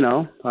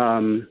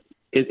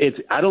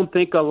 I don't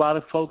think a lot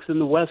of folks in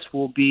the West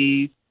will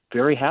be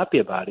very happy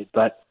about it.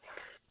 But,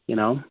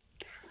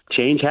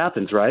 change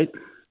happens, right?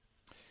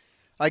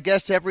 I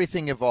guess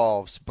everything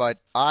evolves, but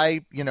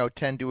I,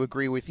 tend to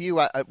agree with you.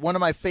 One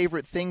of my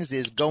favorite things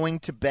is going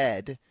to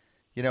bed,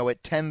 at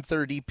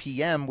 10:30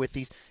 p.m. with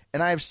these.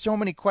 And I have so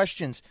many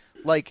questions.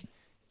 Like,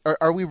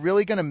 are we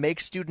really going to make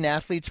student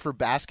athletes for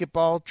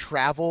basketball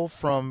travel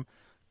from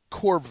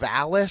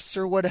Corvallis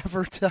or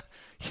whatever to,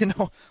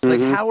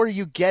 how are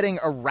you getting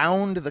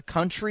around the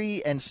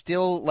country and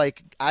still,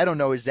 I don't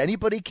know, does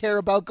anybody care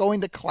about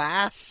going to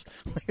class?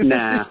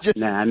 Nobody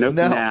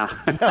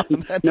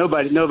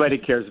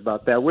cares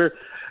about that.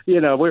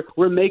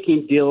 We're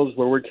making deals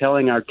where we're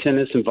telling our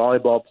tennis and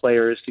volleyball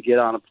players to get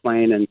on a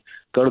plane and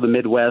go to the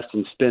Midwest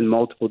and spend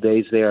multiple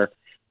days there.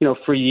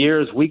 For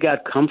years we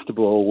got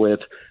comfortable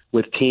with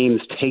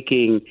teams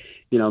taking,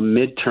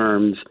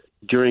 midterms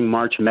during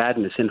March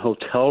Madness in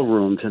hotel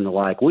rooms and the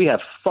like. We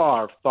have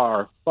far,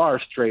 far, far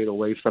strayed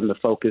away from the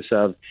focus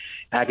of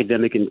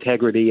academic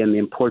integrity and the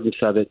importance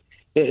of it.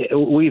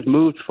 We've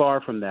moved far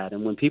from that.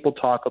 And when people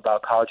talk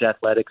about college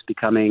athletics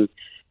becoming,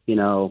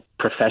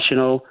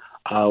 professional,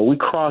 we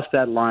crossed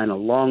that line a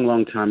long,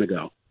 long time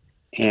ago.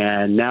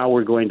 And now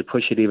we're going to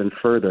push it even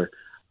further.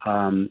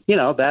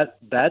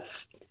 That's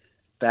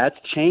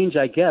change,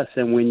 I guess.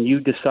 And when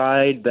you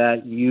decide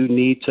that you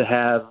need to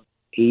have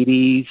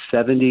 80,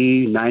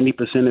 70,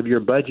 90% of your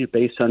budget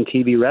based on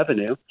TV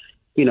revenue,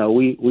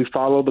 we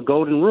follow the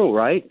golden rule,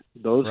 right?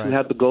 Those who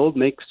have the gold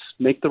make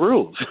the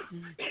rules.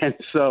 And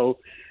so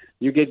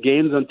you get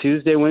games on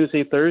Tuesday,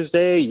 Wednesday,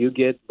 Thursday, you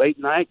get late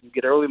night, you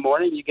get early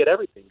morning, you get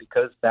everything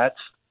because that's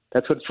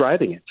what's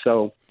driving it.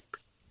 So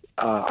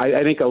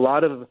I think a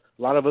lot of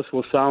us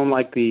will sound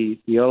like the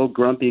old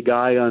grumpy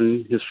guy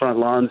on his front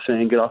lawn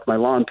saying, "Get off my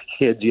lawn,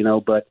 kids,"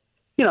 but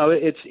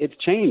it's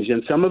changed,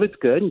 and some of it's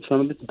good and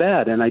some of it's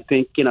bad. And I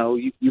think,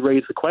 you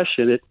raise the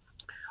question.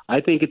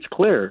 I think it's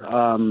clear.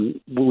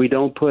 We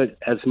don't put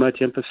as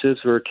much emphasis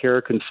or care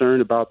or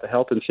concern about the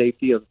health and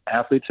safety of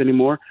athletes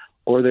anymore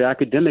or their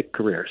academic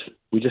careers.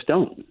 We just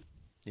don't.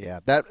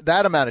 Yeah,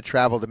 that amount of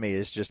travel to me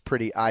is just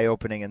pretty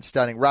eye-opening and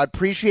stunning. Rod,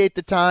 appreciate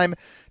the time.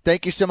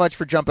 Thank you so much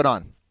for jumping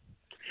on.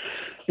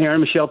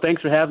 Aaron, Michelle,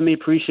 thanks for having me.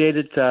 Appreciate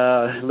it.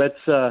 Let's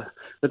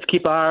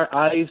keep our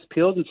eyes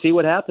peeled and see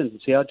what happens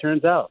and see how it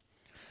turns out.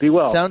 Be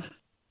well.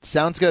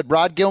 Sounds good.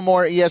 Rod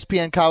Gilmore,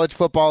 ESPN college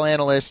football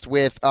analyst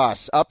with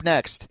us. Up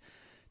next,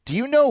 do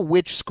you know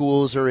which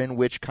schools are in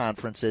which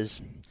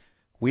conferences?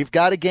 We've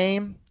got a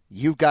game.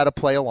 You've got to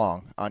play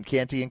along. On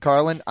Canty and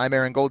Carlin, I'm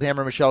Aaron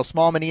Goldhammer, Michelle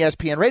Smallman,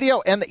 ESPN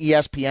Radio, and the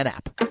ESPN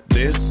app.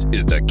 This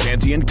is the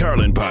Canty and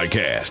Carlin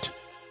podcast.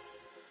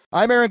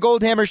 I'm Aaron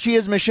Goldhammer. She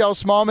is Michelle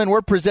Smallman.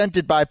 We're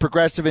presented by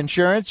Progressive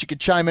Insurance. You can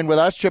chime in with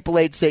us,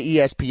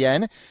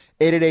 888-SAY-ESPN,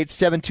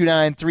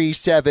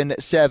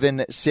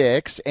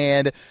 888-729-3776,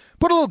 and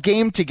put a little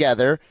game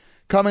together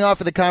coming off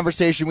of the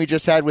conversation we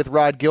just had with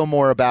Rod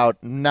Gilmore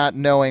about not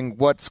knowing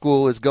what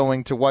school is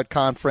going to what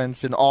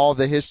conference and all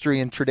the history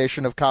and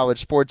tradition of college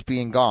sports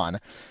being gone.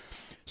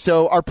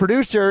 So our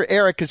producer,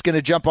 Eric, is going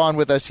to jump on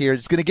with us here.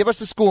 He's going to give us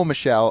a school,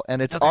 Michelle,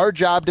 and it's our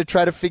job to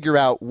try to figure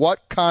out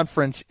what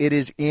conference it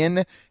is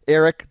in.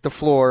 Eric, the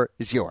floor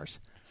is yours.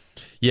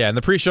 Yeah, in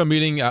the pre-show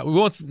meeting, we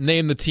won't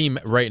name the team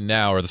right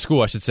now, or the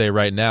school, I should say,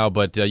 right now,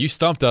 but you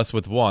stumped us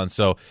with one,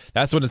 so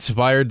that's what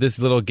inspired this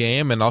little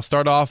game, and I'll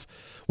start off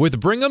with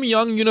Brigham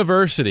Young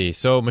University.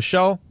 So,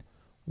 Michelle,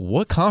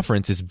 what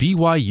conference is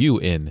BYU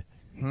in?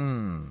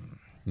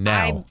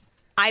 Now.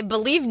 I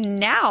believe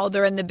now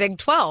they're in the Big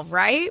 12,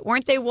 right?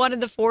 Weren't they one of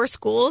the 4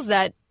 schools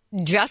that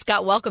just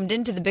got welcomed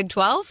into the Big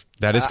 12?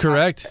 That is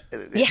correct.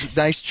 Yes.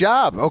 Nice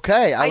job.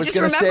 Okay. I just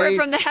remember it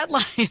from the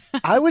headline.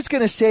 I was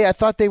going to say I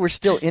thought they were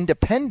still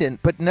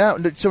independent, but now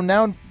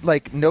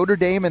like Notre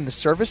Dame and the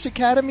service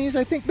academies,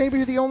 I think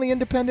maybe are the only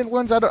independent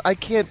ones. I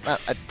can't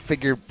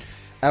figure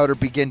out or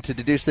begin to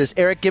deduce this.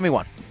 Eric, give me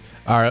one.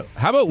 All right.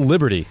 How about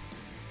Liberty?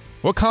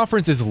 What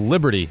conference is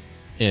Liberty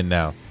in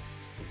now?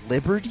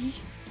 Liberty?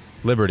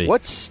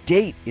 What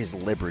state is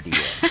Liberty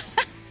in?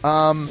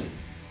 I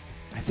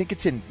think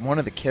it's in one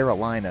of the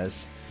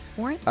Carolinas.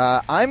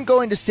 I'm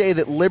going to say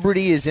that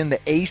Liberty is in the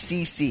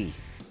ACC.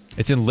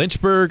 It's in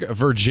Lynchburg,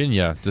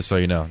 Virginia, just so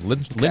you know.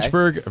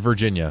 Lynchburg,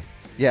 Virginia.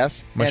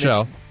 Yes.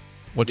 Michelle,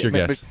 what's your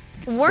guess?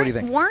 What do you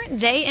think? Weren't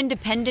they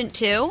independent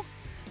too?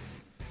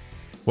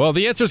 Well,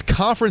 the answer is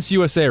Conference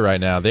USA right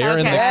now. They are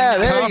in the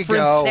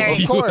Conference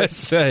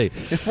USA.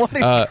 Were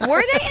they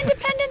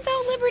independent,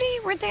 though, Liberty?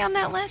 Weren't they on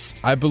that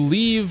list? I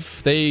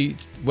believe they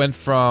went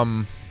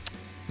from...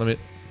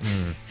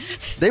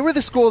 They were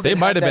the school that they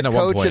might have been at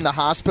one coach point in the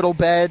hospital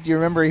bed. You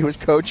remember he was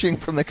coaching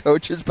from the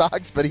coach's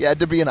box, but he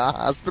had to be in a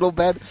hospital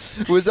bed?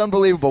 It was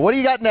unbelievable. What do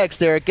you got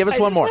next, Eric? Give us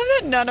one more.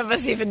 That none of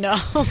us even know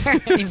where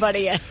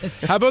anybody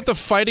is. How about the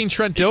Fighting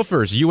Trent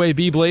Dilfers,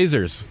 UAB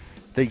Blazers?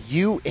 The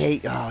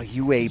UAB.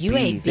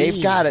 UAB.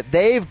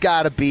 They've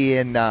got to be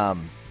in.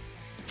 I'm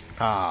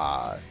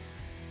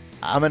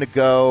gonna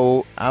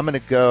go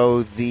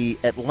the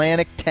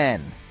Atlantic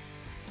 10.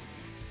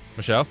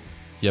 Michelle,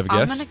 you have a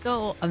guess? I'm going to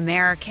go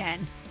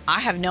American. I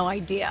have no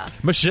idea.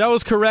 Michelle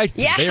is correct.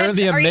 Yes, They're in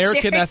the are you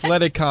American serious?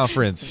 Athletic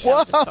Conference.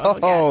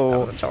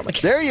 Whoa!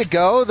 There you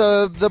go.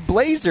 The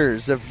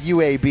Blazers of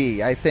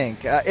UAB, I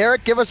think.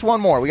 Eric, give us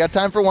one more. We got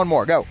time for one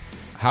more. Go.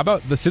 How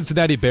about the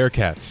Cincinnati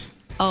Bearcats?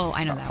 Oh,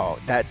 I know that. Oh,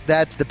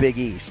 that's the Big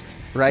East,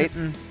 right?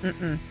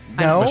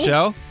 No,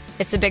 Michelle?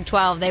 It's the Big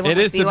 12. They went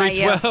It is with the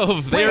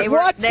BYU. Big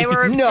 12. They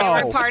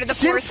were part of the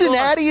four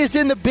Cincinnati schools. is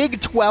in the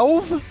Big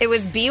 12? It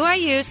was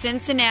BYU,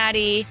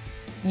 Cincinnati,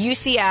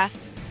 UCF,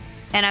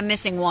 and I'm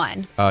missing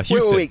one.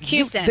 Houston. Wait.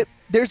 Houston.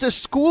 There's a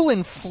school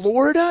in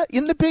Florida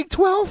in the Big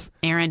 12?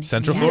 Aaron.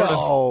 Central yes. Florida?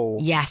 No.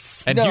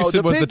 Yes. And no,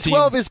 Houston the was Big the team.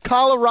 12 is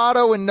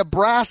Colorado and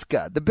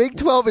Nebraska. The Big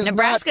 12 is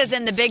Nebraska's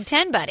in the Big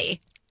 10,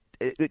 buddy.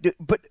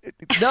 But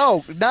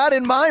no, not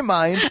in my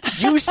mind.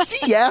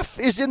 UCF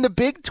is in the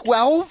Big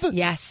 12?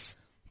 Yes.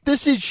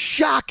 This is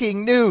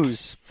shocking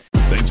news.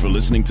 Thanks for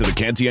listening to the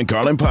Canty and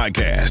Carlin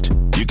podcast.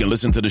 You can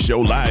listen to the show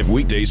live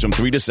weekdays from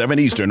 3 to 7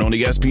 Eastern on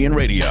ESPN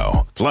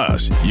Radio.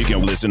 Plus, you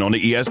can listen on the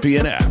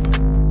ESPN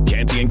app.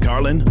 Canty and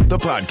Carlin, the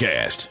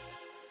podcast.